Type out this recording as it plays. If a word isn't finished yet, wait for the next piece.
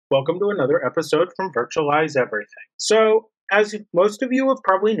Welcome to another episode from Virtualize Everything. So, as most of you have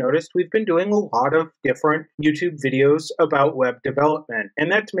probably noticed, we've been doing a lot of different YouTube videos about web development,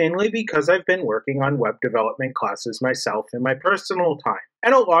 and that's mainly because I've been working on web development classes myself in my personal time.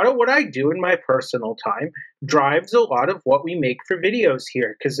 And a lot of what I do in my personal time drives a lot of what we make for videos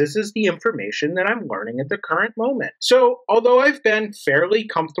here, because this is the information that I'm learning at the current moment. So, although I've been fairly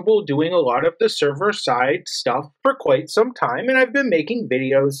comfortable doing a lot of the server-side stuff for quite some time, and I've been making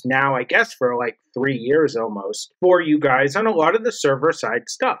videos now, I guess, for like 3 years almost, for you guys on a lot of the server-side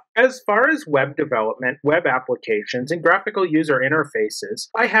stuff. As far as web development, web applications, and graphical user interfaces,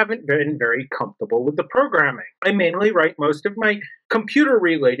 I haven't been very comfortable with the programming. I mainly write most of my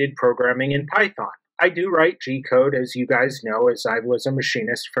computer-related programming in Python. I do write G code, as you guys know, as I was a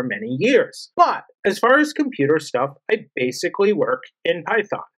machinist for many years. But as far as computer stuff, I basically work in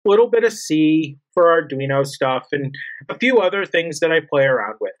Python. A little bit of C for Arduino stuff and a few other things that I play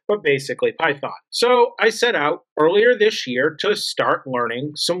around with, but basically Python. So I set out earlier this year to start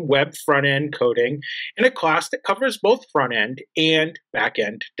learning some web front-end coding in a class that covers both front-end and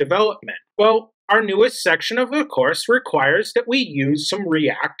back-end development. Well, our newest section of the course requires that we use some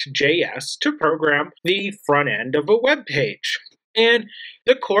ReactJS to program the front end of a web page. And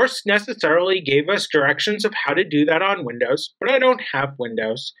the course necessarily gave us directions of how to do that on Windows, but I don't have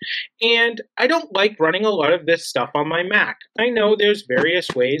Windows. And I don't like running a lot of this stuff on my Mac. I know there's various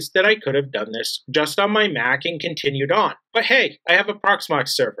ways that I could have done this just on my Mac and continued on. But hey, I have a Proxmox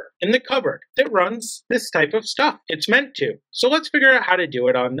server in the cupboard that runs this type of stuff. It's meant to. So let's figure out how to do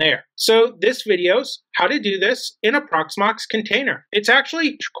it on there. So this video's how to do this in a Proxmox container. It's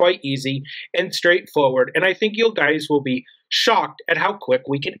actually quite easy and straightforward, and I think you guys will be shocked at how quick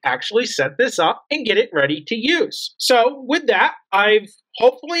we can actually set this up and get it ready to use. So with that, I've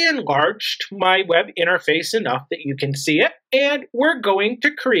hopefully enlarged my web interface enough that you can see it, and we're going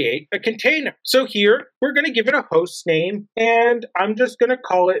to create a container. So here, we're going to give it a host name, and I'm just going to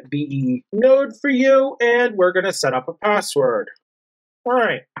call it VE Node for you, and we're going to set up a password. All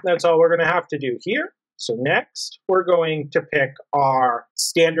right, that's all we're going to have to do here. So next, we're going to pick our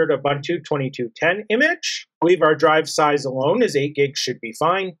standard Ubuntu 2210 image. Leave our drive size alone, as 8 gigs should be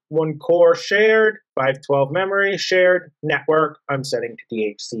fine. 1 core shared, 512 memory shared. Network, I'm setting to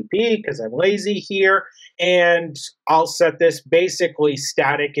DHCP because I'm lazy here. And I'll set this basically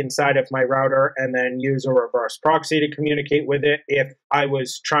static inside of my router and then use a reverse proxy to communicate with it if I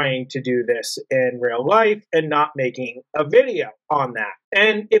was trying to do this in real life and not making a video on that.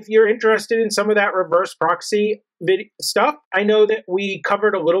 And if you're interested in some of that reverse proxy stuff, I know that we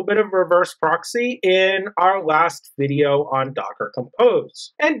covered a little bit of reverse proxy in our last video on Docker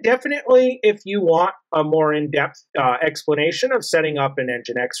Compose. And definitely, if you want a more in-depth explanation of setting up an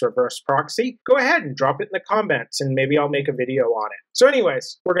Nginx reverse proxy, go ahead and drop it in the comments, and maybe I'll make a video on it. So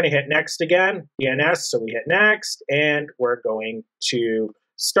anyways, we're going to hit next again, DNS, so we hit next, and we're going to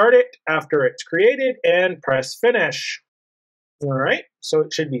start it after it's created and press finish. All right, so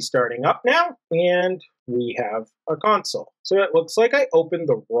it should be starting up now, and we have a console. So it looks like I opened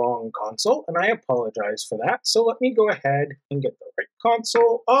the wrong console, and I apologize for that. So let me go ahead and get the right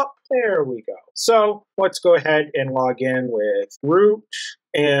console up. There we go. So let's go ahead and log in with root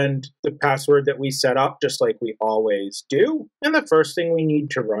and the password that we set up, just like we always do. And the first thing we need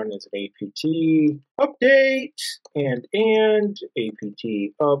to run is an apt update and apt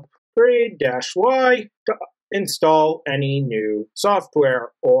upgrade -y to install any new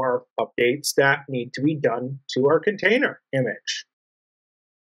software or updates that need to be done to our container image.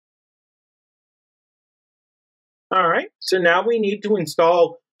 All right, so now we need to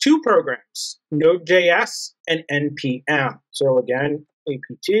install 2 programs, Node.js and npm. So again,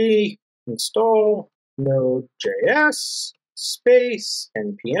 apt install Node.js space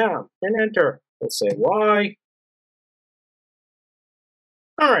npm and enter. Let's say y.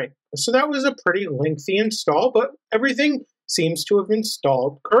 All right, so that was a pretty lengthy install, but everything seems to have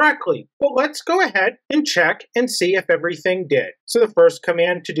installed correctly. But let's go ahead and check and see if everything did. So the first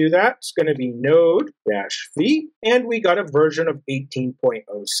command to do that is going to be node-v, and we got a version of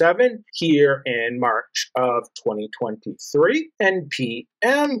 18.07 here in March of 2023.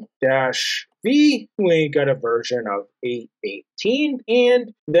 npm-v, we got a version of 8.18,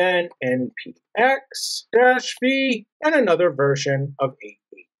 and then npx-v, and another version of 8.18.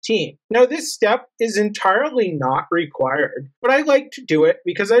 Now, this step is entirely not required, but I like to do it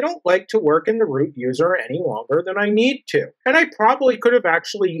because I don't like to work in the root user any longer than I need to. And I probably could have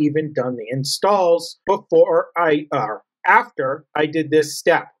actually even done the installs after I did this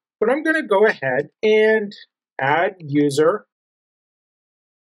step. But I'm going to go ahead and add user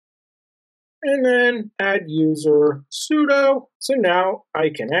and then add user sudo. So now I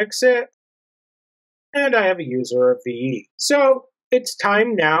can exit, and I have a user of VE. So it's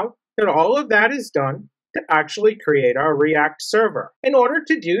time now that all of that is done to actually create our React server. In order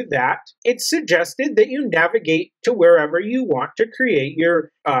to do that, it's suggested that you navigate to wherever you want to create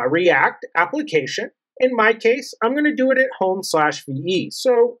your React application. In my case, I'm going to do it at home/VE,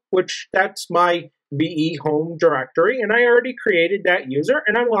 which that's my VE home directory, and I already created that user,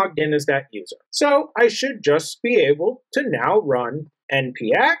 and I'm logged in as that user. So I should just be able to now run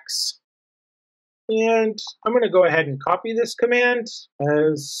npx. And I'm going to go ahead and copy this command,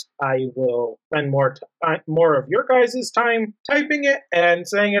 as I will spend more of your guys' time typing it and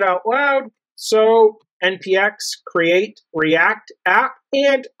saying it out loud. So npx create React app,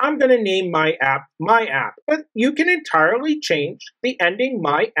 and I'm going to name my app my app. But you can entirely change the ending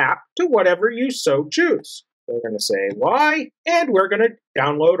my app to whatever you so choose. We're going to say why, and we're going to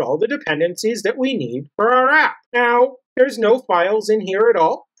download all the dependencies that we need for our app. Now, there's no files in here at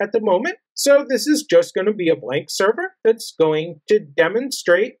all at the moment, so this is just going to be a blank server that's going to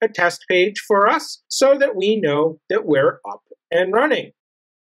demonstrate a test page for us so that we know that we're up and running.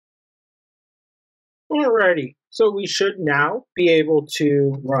 Alrighty, so we should now be able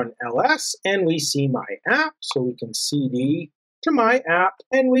to run ls, and we see my app, so we can cd to my app,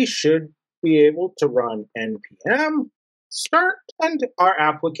 and we should be able to run npm start, and our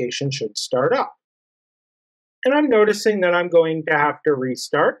application should start up. And I'm noticing that I'm going to have to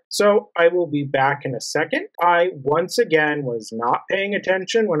restart, so I will be back in a second. I, once again, was not paying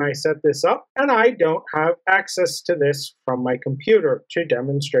attention when I set this up, and I don't have access to this from my computer to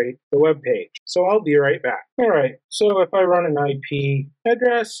demonstrate the web page. So I'll be right back. All right, so if I run an IP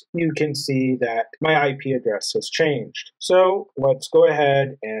address, you can see that my IP address has changed. So let's go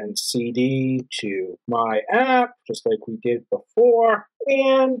ahead and cd to my app, just like we did before,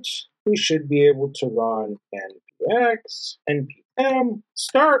 and we should be able to run npx, npm,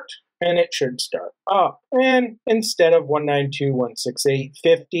 start, and it should start up. And instead of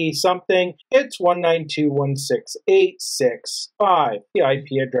 192.168.50 something, it's 192.168.65. The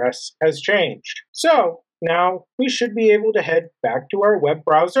IP address has changed. So now we should be able to head back to our web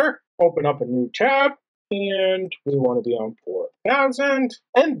browser, open up a new tab, and we want to be on 4000.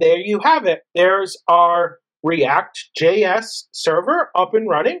 And there you have it. There's our ReactJS server up and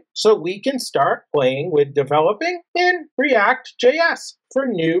running, so we can start playing with developing in ReactJS for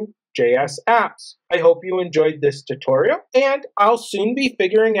new JS apps. I hope you enjoyed this tutorial, and I'll soon be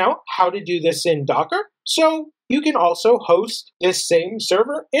figuring out how to do this in Docker, so you can also host this same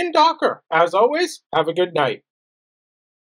server in Docker. As always, have a good night.